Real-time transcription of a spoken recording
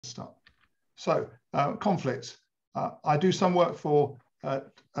start. So conflicts. I do some work for a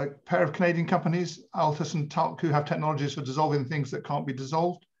pair of Canadian companies, Altus and Talc, who have technologies for dissolving things that can't be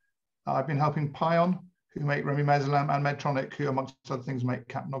dissolved. I've been helping Pion, who make Remimazolam, and Medtronic, who amongst other things make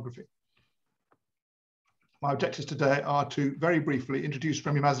capnography. My objectives today are to very briefly introduce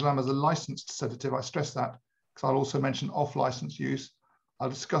Remimazolam as a licensed sedative. I stress that because I'll also mention off-license use. I'll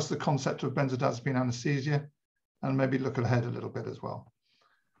discuss the concept of benzodiazepine anesthesia and maybe look ahead a little bit as well.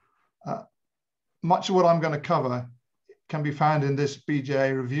 Much of what I'm going to cover can be found in this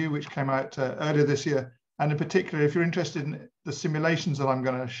BJA review, which came out earlier this year. And in particular, if you're interested in the simulations that I'm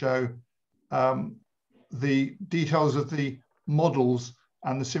going to show, the details of the models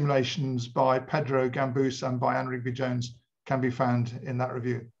and the simulations by Pedro Gambus and by Anne Rigby-Jones can be found in that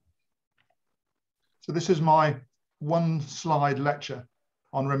review. So this is my one-slide lecture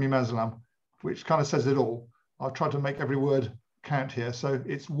on Remimazolam, which kind of says it all. I've tried to make every word count here. So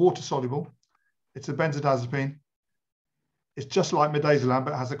it's water-soluble. It's a benzodiazepine. It's just like midazolam,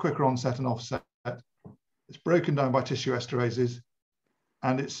 but it has a quicker onset and offset. It's broken down by tissue esterases,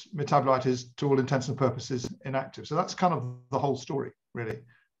 and its metabolite is, to all intents and purposes, inactive. So that's kind of the whole story, really.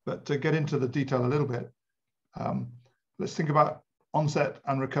 But to get into the detail a little bit, let's think about onset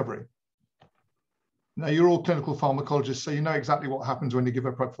and recovery. Now, you're all clinical pharmacologists, so you know exactly what happens when you give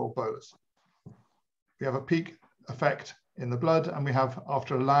a propofol bolus. We have a peak effect in the blood, and we have,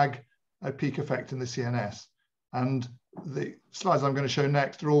 after a lag, a peak effect in the CNS. And the slides I'm going to show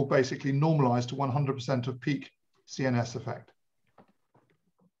next are all basically normalized to 100% of peak CNS effect.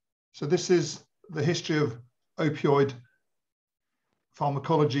 So this is the history of opioid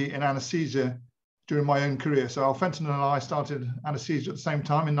pharmacology in anesthesia during my own career. So alfentanil and I started anesthesia at the same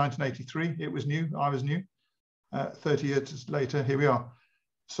time in 1983. It was new, I was new. 30 years later, here we are.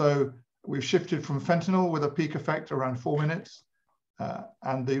 So we've shifted from fentanyl with a peak effect around 4 minutes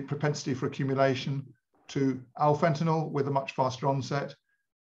and the propensity for accumulation, to alfentanil with a much faster onset,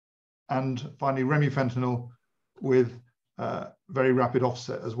 and finally remifentanil with very rapid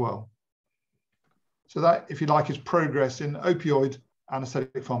offset as well. So that, if you like, is progress in opioid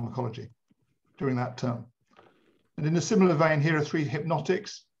anesthetic pharmacology during that term. And in a similar vein, here are 3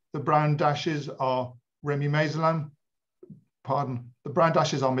 hypnotics. The brown dashes are Remimazolam. The brown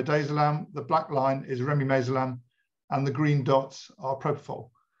dashes are midazolam. The black line is Remimazolam, and the green dots are propofol.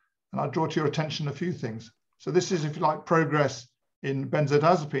 And I'll draw to your attention a few things. So this is, if you like, progress in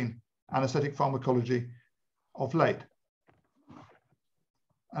benzodiazepine anesthetic pharmacology of late.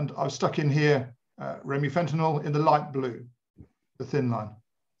 And I've stuck in here remifentanil in the light blue, the thin line.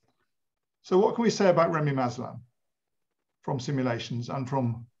 So what can we say about Remimazolam from simulations and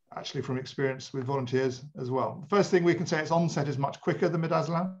from experience with volunteers as well? The first thing we can say, its onset is much quicker than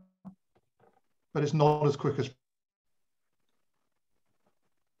midazolam, but it's not as quick as.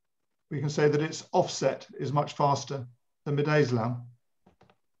 We can say that its offset is much faster than midazolam,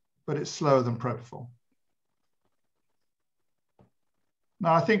 but it's slower than propofol.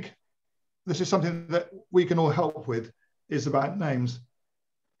 Now, I think this is something that we can all help with, is about names.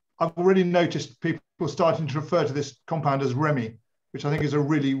 I've already noticed people starting to refer to this compound as Remi, which I think is a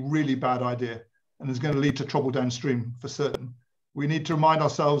really, really bad idea and is going to lead to trouble downstream for certain. We need to remind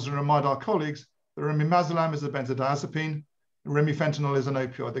ourselves and remind our colleagues that Remimazolam is a benzodiazepine, remifentanil is an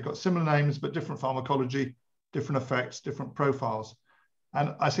opioid. They've got similar names, but different pharmacology, different effects, different profiles.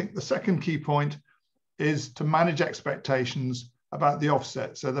 And I think the second key point is to manage expectations about the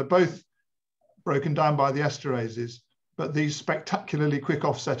offset. So they're both broken down by the esterases, but the spectacularly quick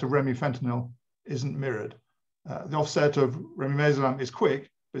offset of remifentanil isn't mirrored. The offset of Remimazolam is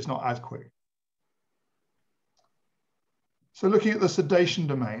quick, but it's not as quick. So looking at the sedation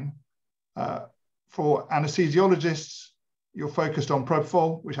domain, for anesthesiologists, you're focused on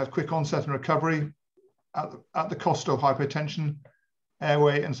propofol, which has quick onset and recovery at the cost of hypotension,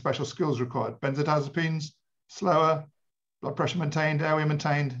 airway, and special skills required. Benzodiazepines, slower, blood pressure maintained, airway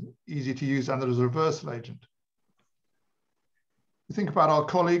maintained, easy to use, and there is a reversal agent. You think about our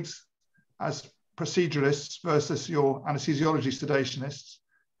colleagues as proceduralists versus your anesthesiology sedationists.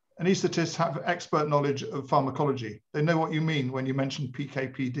 Anesthetists have expert knowledge of pharmacology. They know what you mean when you mention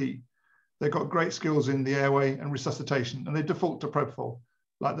PK/PD. They've got great skills in the airway and resuscitation, and they default to propofol,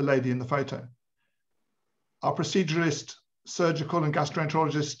 like the lady in the photo. Our proceduralist, surgical and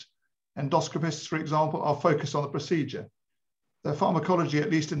gastroenterologist, endoscopists, for example, are focused on the procedure. Their pharmacology,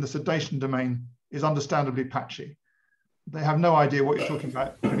 at least in the sedation domain, is understandably patchy. They have no idea what you're talking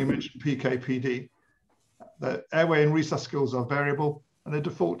about when you mention PK/PD. The airway and resus skills are variable, and they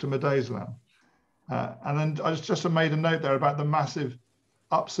default to midazolam. And then I just made a note there about the massive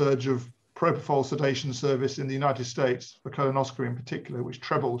upsurge of propofol sedation service in the United States for colonoscopy in particular, which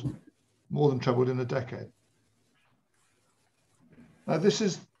trebled, more than trebled in a decade. Now, this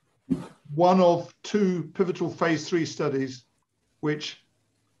is one of two pivotal phase 3 studies, which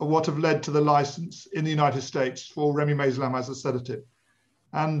are what have led to the license in the United States for Remimazolam as a sedative.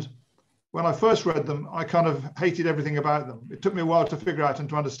 And when I first read them, I kind of hated everything about them. It took me a while to figure out and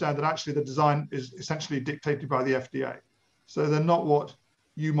to understand that actually the design is essentially dictated by the FDA. So they're not what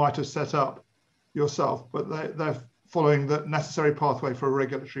you might have set up yourself, but they're following the necessary pathway for a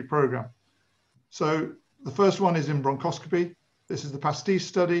regulatory program. So the first one is in bronchoscopy. This is the PASTICE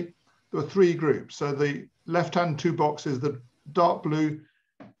study. There were 3 groups. So the left-hand 2 boxes, the dark blue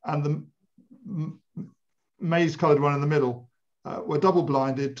and the maize-colored one in the middle, were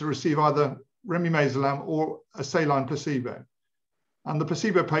double-blinded to receive either Remimazolam or a saline placebo. And the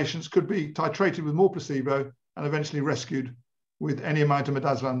placebo patients could be titrated with more placebo and eventually rescued with any amount of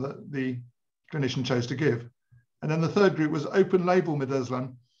midazolam that the clinician chose to give. And then the third group was open-label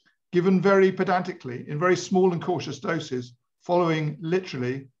midazolam, given very pedantically in very small and cautious doses, following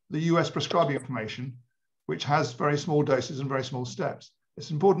literally the US prescribing information, which has very small doses and very small steps.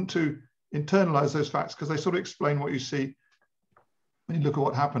 It's important to internalize those facts because they sort of explain what you see when you look at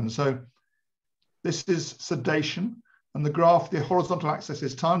what happens. So this is sedation, and the graph, the horizontal axis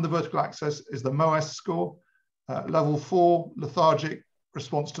is time, the vertical axis is the MOAS score. Level 4, lethargic,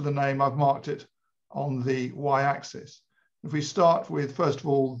 response to the name, I've marked it on the y-axis. If we start with, first of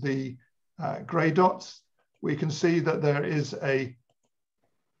all, the gray dots, we can see that there is a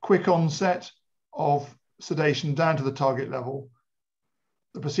quick onset of sedation down to the target level.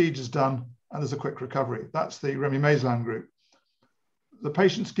 The procedure's done, and there's a quick recovery. That's the Remimazolam group. The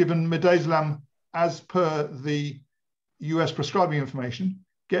patients given midazolam as per the US prescribing information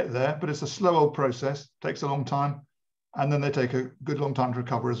get there, but it's a slow old process, takes a long time, and then they take a good long time to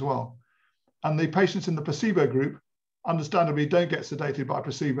recover as well. And the patients in the placebo group, understandably, don't get sedated by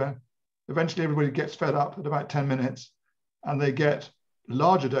placebo. Eventually, everybody gets fed up at about 10 minutes, and they get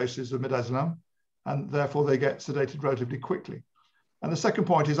larger doses of midazolam, and therefore they get sedated relatively quickly. And the second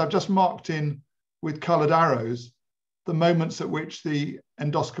point is I've just marked in with colored arrows the moments at which the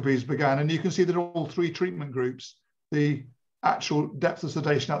endoscopies began. And you can see that all 3 treatment groups, the actual depth of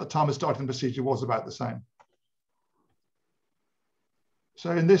sedation at the time of starting the procedure was about the same. So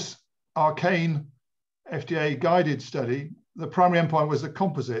in this arcane FDA guided study, the primary endpoint was a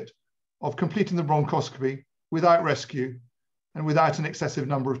composite of completing the bronchoscopy without rescue and without an excessive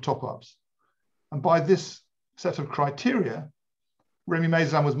number of top-ups. And by this set of criteria,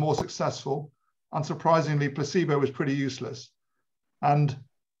 Remimazolam was more successful. Unsurprisingly, placebo was pretty useless, and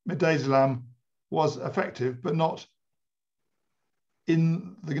midazolam was effective, but not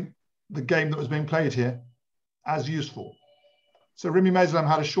in the game that was being played here as useful. So Remimazolam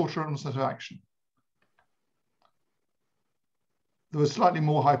had a shorter onset of action. There was slightly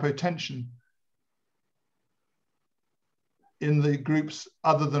more hypotension in the groups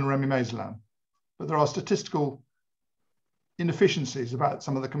other than Remimazolam, but there are statistical inefficiencies about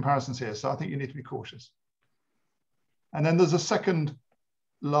some of the comparisons here, so I think you need to be cautious. And then there's a second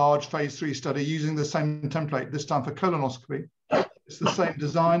large phase 3 study using the same template, this time for colonoscopy. It's the same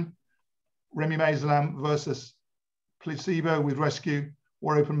design, Remimazolam versus placebo with rescue,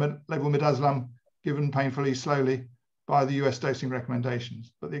 or open-label midazolam given painfully slowly by the US dosing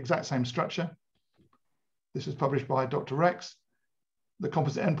recommendations, but the exact same structure. This is published by Dr. Rex. The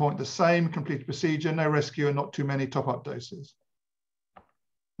composite endpoint the same, complete procedure, no rescue, and not too many top-up doses.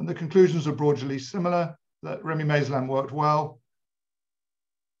 And the conclusions are broadly similar, that Remimazolam worked well,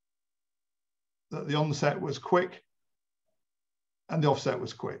 that the onset was quick, and the offset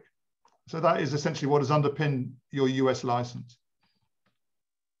was quick. So that is essentially what has underpinned your US license.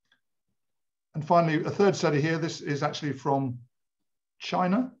 And finally, a third study here, this is actually from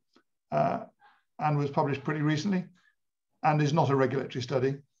China and was published pretty recently and is not a regulatory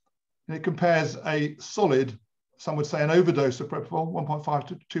study. And it compares a solid, some would say an overdose of propofol, 1.5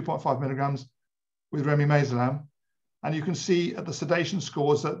 to 2.5 milligrams with Remimazolam. And you can see at the sedation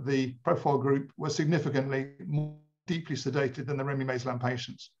scores that the propofol group was significantly more deeply sedated than the Remimazolam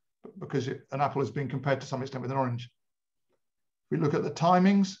patients, because an apple is being compared to some extent with an orange. If we look at the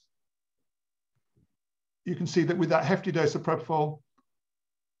timings, you can see that with that hefty dose of propofol,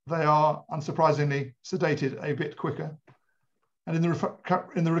 they are unsurprisingly sedated a bit quicker. And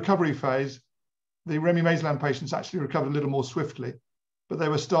in the recovery phase, the Remimazolam patients actually recovered a little more swiftly, but they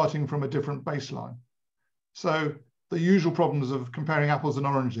were starting from a different baseline. So the usual problems of comparing apples and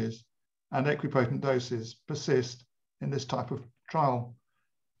oranges and equipotent doses persist in this type of trial.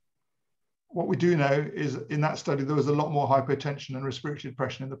 what we do know is in that study, there was a lot more hypotension and respiratory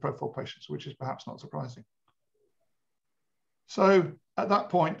depression in the propofol patients, which is perhaps not surprising. So at that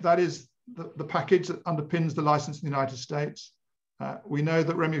point, that is the package that underpins the license in the United States. We know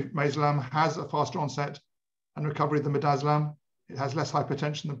that Remimazolam has a faster onset and recovery than midazolam. It has less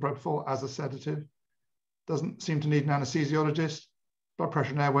hypertension than propofol as a sedative. Doesn't seem to need an anesthesiologist. Blood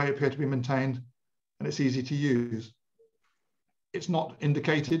pressure and airway appear to be maintained, and it's easy to use. It's not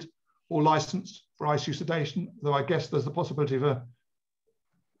indicated or licensed for ICU sedation, though I guess there's the possibility of a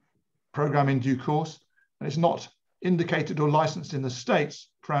program in due course. And it's not indicated or licensed in the States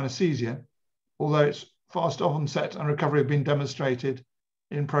for anesthesia, although its fast onset and recovery have been demonstrated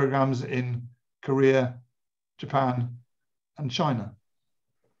in programs in Korea, Japan, and China.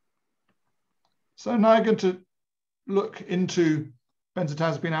 So now I'm going to look into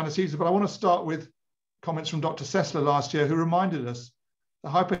benzodiazepine anesthesia, but I want to start with comments from Dr. Sessler last year, who reminded us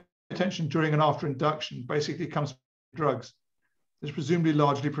that hypertension during and after induction basically comes from drugs. It's presumably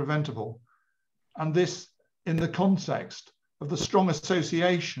largely preventable. And this in the context of the strong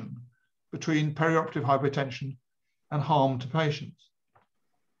association between perioperative hypertension and harm to patients.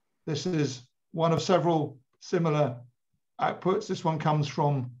 This is one of several similar outputs. This one comes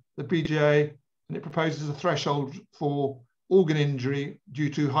from the BGA, and it proposes a threshold for organ injury due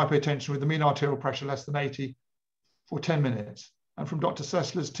to hypotension with the mean arterial pressure less than 80 for 10 minutes. And from Dr.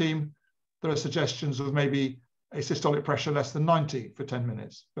 Sessler's team, there are suggestions of maybe a systolic pressure less than 90 for 10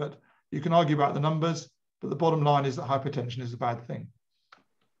 minutes. But you can argue about the numbers, but the bottom line is that hypertension is a bad thing.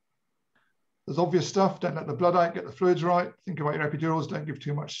 There's obvious stuff. Don't let the blood out, get the fluids right. Think about your epidurals, don't give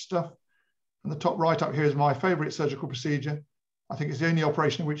too much stuff. And the top right up here is my favorite surgical procedure. I think it's the only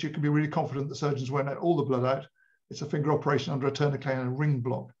operation in which you can be really confident the surgeons won't let all the blood out. It's a finger operation under a tourniquet and a ring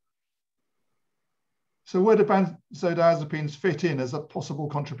block. So where do benzodiazepines fit in as a possible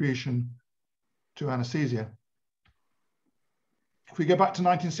contribution to anesthesia? If we go back to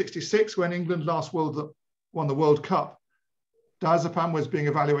 1966, when England last won the World Cup, Diazepam was being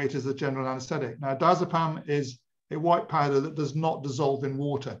evaluated as a general anesthetic. Now, Diazepam is a white powder that does not dissolve in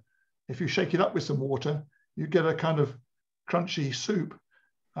water. If you shake it up with some water, you get a kind of crunchy soup,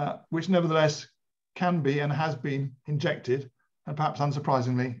 which nevertheless can be and has been injected, and perhaps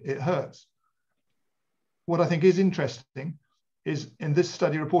unsurprisingly, it hurts. What I think is interesting is in this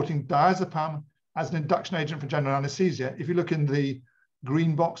study reporting Diazepam as an induction agent for general anesthesia. If you look in the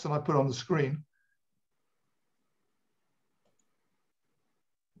green box that I put on the screen,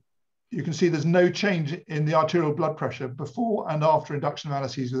 you can see there's no change in the arterial blood pressure before and after induction of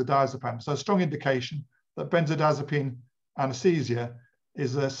anesthesia with the diazepam. So a strong indication that benzodiazepine anesthesia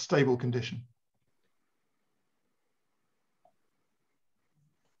is a stable condition.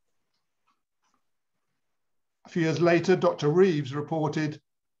 A few years later, Dr. Reeves reported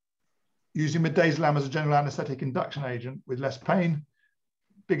using midazolam as a general anesthetic induction agent with less pain,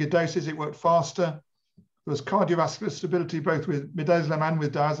 bigger doses, it worked faster. There was cardiovascular stability both with midazolam and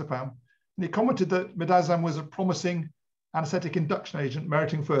with diazepam. And he commented that midazolam was a promising anesthetic induction agent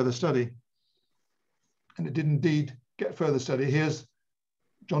meriting further study. And it did indeed get further study. Here's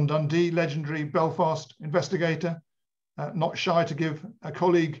John Dundee, legendary Belfast investigator, not shy to give a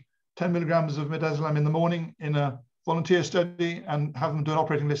colleague 10 milligrams of midazolam in the morning in a volunteer study and have them do an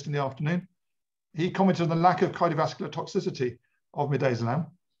operating list in the afternoon. He commented on the lack of cardiovascular toxicity of midazolam,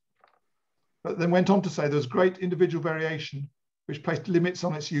 but then went on to say there was great individual variation which placed limits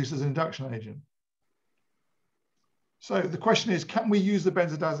on its use as an induction agent. So the question is, can we use the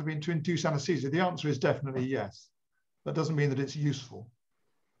benzodiazepine to induce anesthesia? The answer is definitely yes. That doesn't mean that it's useful.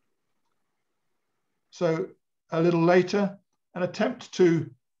 So a little later, an attempt to,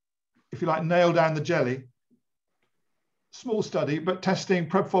 if you like, nail down the jelly, small study, but testing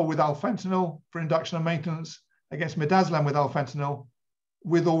propofol with alfentanil for induction and maintenance against midazolam with alfentanil,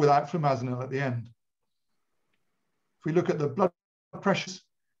 with or without flumazenil at the end. If we look at the blood pressures,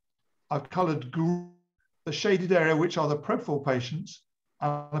 I've colored the shaded area, which are the propofol patients,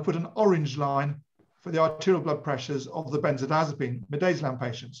 and I put an orange line for the arterial blood pressures of the benzodiazepine midazolam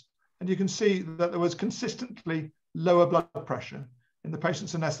patients. And you can see that there was consistently lower blood pressure in the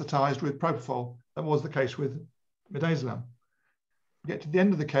patients anesthetized with propofol than was the case with midazolam. We get to the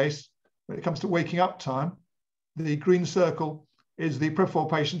end of the case, when it comes to waking up time, the green circle is the propofol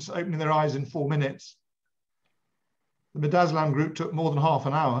patients opening their eyes in 4 minutes. The midazolam group took more than half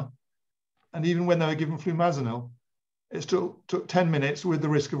an hour. And even when they were given flumazenil, it still took 10 minutes with the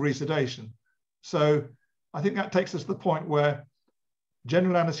risk of resedation. So I think that takes us to the point where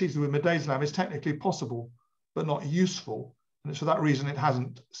general anesthesia with midazolam is technically possible, but not useful. And it's for that reason it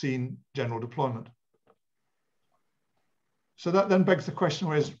hasn't seen general deployment. So that then begs the question,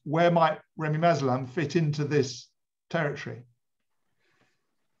 where might Remimazolam fit into this territory?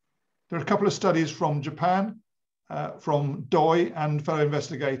 There are a couple of studies from Japan, from Doi and fellow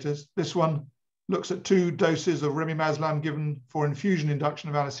investigators. This one looks at 2 doses of Remimazolam given for infusion induction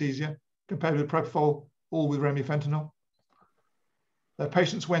of anesthesia, compared with propofol, all with remifentanil. Their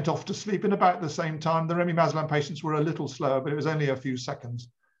patients went off to sleep in about the same time. The Remimazolam patients were a little slower, but it was only a few seconds,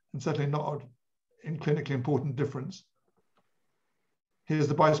 and certainly not in clinically important difference. Here's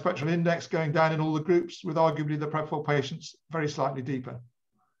the bispectral index going down in all the groups, with arguably the propofol patients very slightly deeper.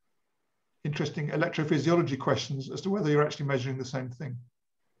 Interesting electrophysiology questions as to whether you're actually measuring the same thing.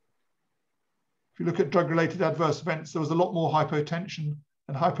 If you look at drug-related adverse events, there was a lot more hypotension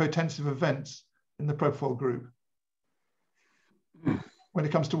and hypotensive events in the propofol group. When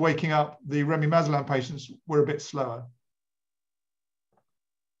it comes to waking up, the Remimazolam patients were a bit slower.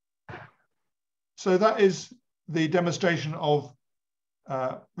 So that is the demonstration of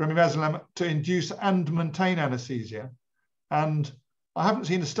Remimazolam to induce and maintain anesthesia. And I haven't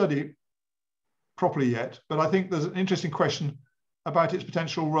seen a study properly yet, but I think there's an interesting question about its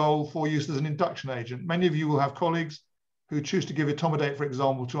potential role for use as an induction agent. Many of you will have colleagues who choose to give etomidate, for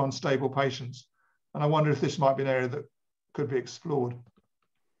example, to unstable patients. And I wonder if this might be an area that could be explored.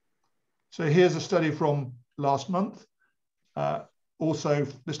 So here's a study from last month, also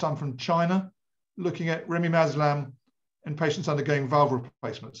this time from China, looking at Remimazolam in patients undergoing valve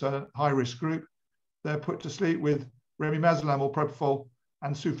replacement. So a high-risk group, they're put to sleep with Remimazolam or propofol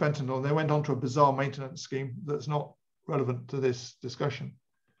and sufentanil. And they went on to a bizarre maintenance scheme that's not relevant to this discussion.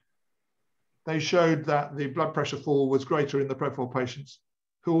 They showed that the blood pressure fall was greater in the propofol patients,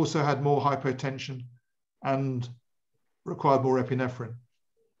 who also had more hypotension and required more epinephrine.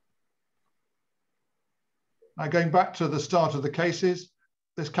 Now, going back to the start of the cases,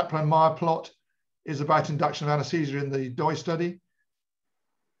 this Kaplan-Meier plot is about induction of anesthesia in the Doi study.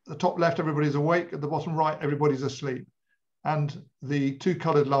 The top left, everybody's awake. At the bottom right, everybody's asleep. And the 2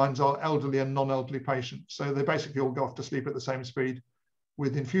 colored lines are elderly and non-elderly patients. So they basically all go off to sleep at the same speed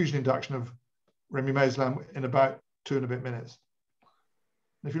with infusion induction of Remimazolam in about 2 and a bit minutes.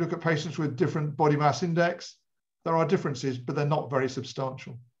 And if you look at patients with different body mass index, there are differences, but they're not very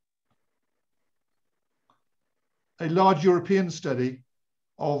substantial. A large European study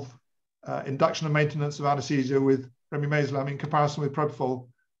of induction and maintenance of anesthesia with Remimazolam in comparison with propofol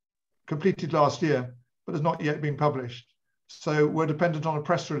completed last year, but has not yet been published. So we're dependent on a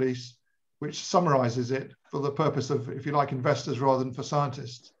press release which summarizes it for the purpose of, if you like, investors rather than for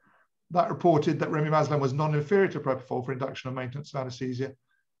scientists. That reported that Remimazolam was non-inferior to propofol for induction and maintenance of anesthesia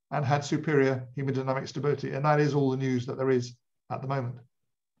and had superior hemodynamic stability. And that is all the news that there is at the moment.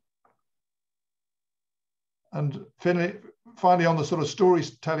 And finally, on the sort of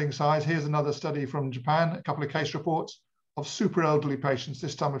storytelling side, here's another study from Japan, a couple of case reports of super elderly patients,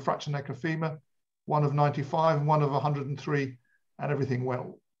 this time with fracture neck of femur, one of 95 and one of 103, and everything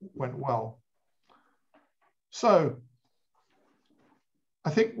went well. So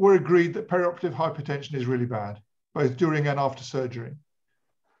I think we're agreed that perioperative hypertension is really bad, both during and after surgery.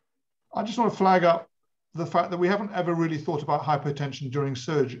 I just want to flag up the fact that we haven't ever really thought about hypertension during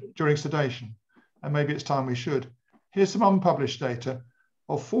surgery, during sedation, and maybe it's time we should. Here's some unpublished data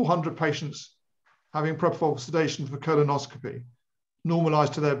of 400 patients having propofol sedation for colonoscopy,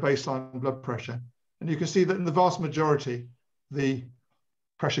 normalized to their baseline blood pressure. And you can see that in the vast majority, the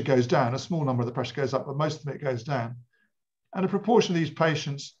pressure goes down. A small number of the pressure goes up, but most of it goes down. And a proportion of these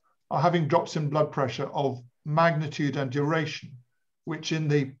patients are having drops in blood pressure of magnitude and duration, which in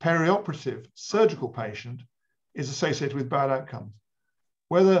the perioperative surgical patient is associated with bad outcomes.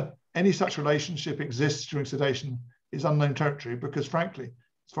 Whether any such relationship exists during sedation is unknown territory because, frankly,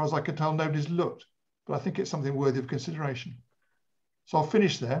 as far as I can tell, nobody's looked. But I think it's something worthy of consideration. So I'll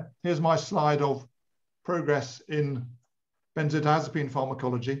finish there. Here's my slide of progress in benzodiazepine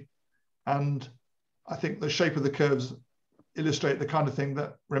pharmacology. And I think the shape of the curves illustrate the kind of thing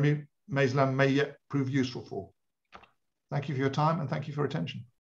that Remimazolam may yet prove useful for. Thank you for your time and thank you for your attention.